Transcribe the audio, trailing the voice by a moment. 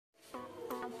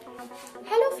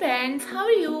Hello friends, how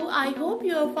are you? I hope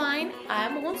you are fine. I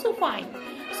am also fine.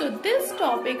 So this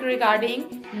topic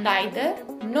regarding neither,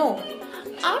 no.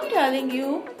 I'm telling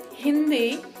you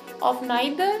Hindi of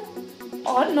neither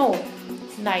or no.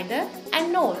 Neither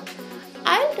and nor.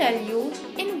 I'll tell you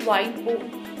in whiteboard.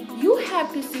 You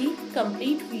have to see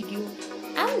complete video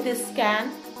and this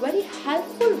can very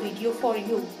helpful video for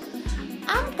you.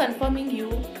 I'm confirming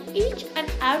you each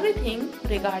and everything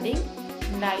regarding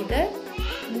neither,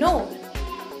 nor.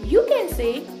 You can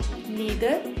say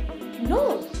neither,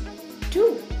 nor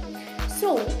too.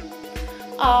 So,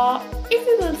 if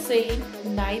you will say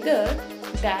neither,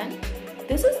 then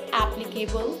this is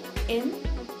applicable in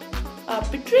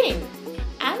betraying.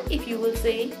 And if you will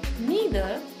say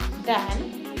neither,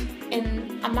 then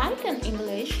in American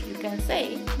English you can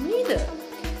say neither.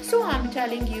 So I'm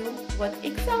telling you what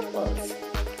examples.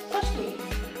 Firstly,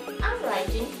 I'm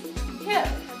writing here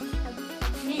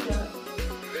neither,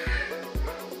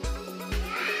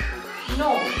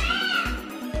 no,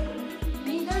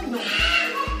 neither, no.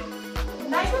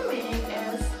 Neither meaning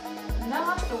is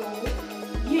na to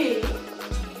ye,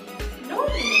 no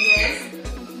meaning is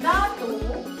na to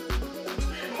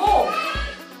ho.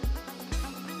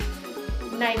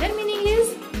 Neither meaning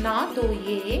is na to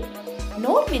ye,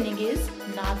 no meaning is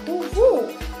na to wo.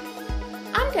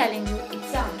 I'm telling you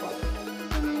example.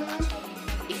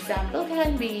 Example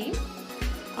can be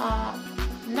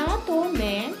ना तो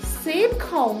मैं सेब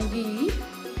खाऊंगी,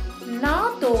 ना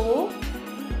तो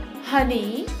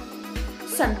हनी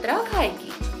संतरा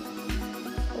खाएगी.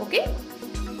 Okay?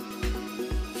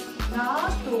 ना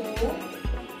तो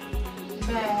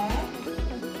मैं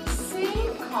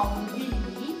सेब खाऊंगी,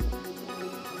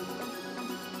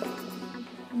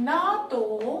 ना तो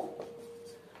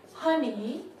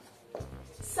हनी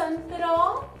संतरा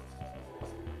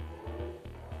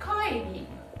खाएगी.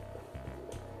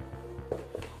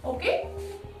 ओके?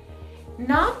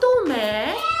 ना तो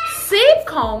मैं सेब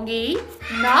खाऊंगी,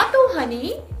 ना तो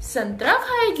हनी संतरा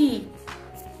खाएगी.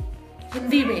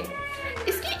 हिंदी में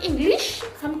इसकी इंग्लिश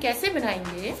हम कैसे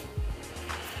बनाएंगे?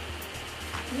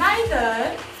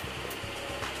 Neither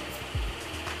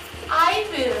I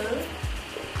will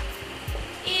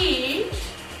eat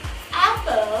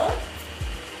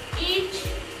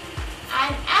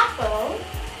an apple,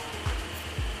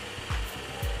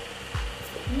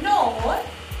 nor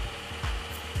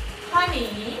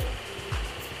honey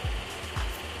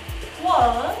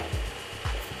will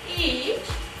eat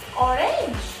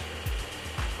orange.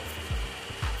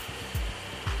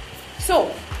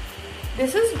 So,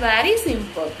 this is very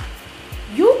simple.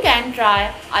 You can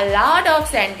try a lot of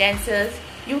sentences.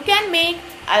 You can make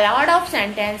a lot of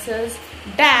sentences.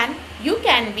 Then you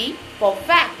can be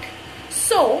perfect.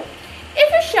 So, if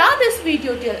you share this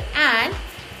video till end,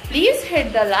 please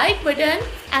hit the like button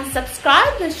and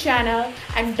subscribe this channel,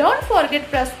 and don't forget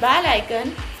press bell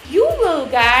icon. You will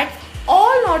get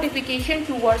all notification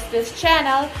towards this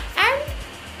channel, and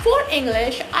for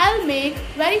English I'll make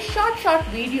very short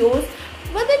videos.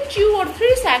 Within 2 or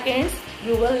 3 seconds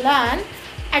you will learn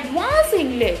advanced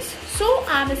English. So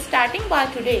I'm starting by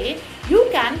today. You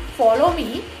can follow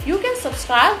me, you can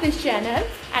subscribe this channel,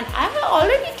 and I have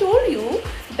already told you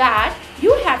that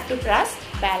you have to press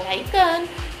bell icon.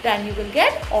 Then you will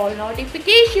get all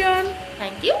notification.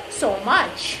 Thank you so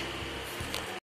much.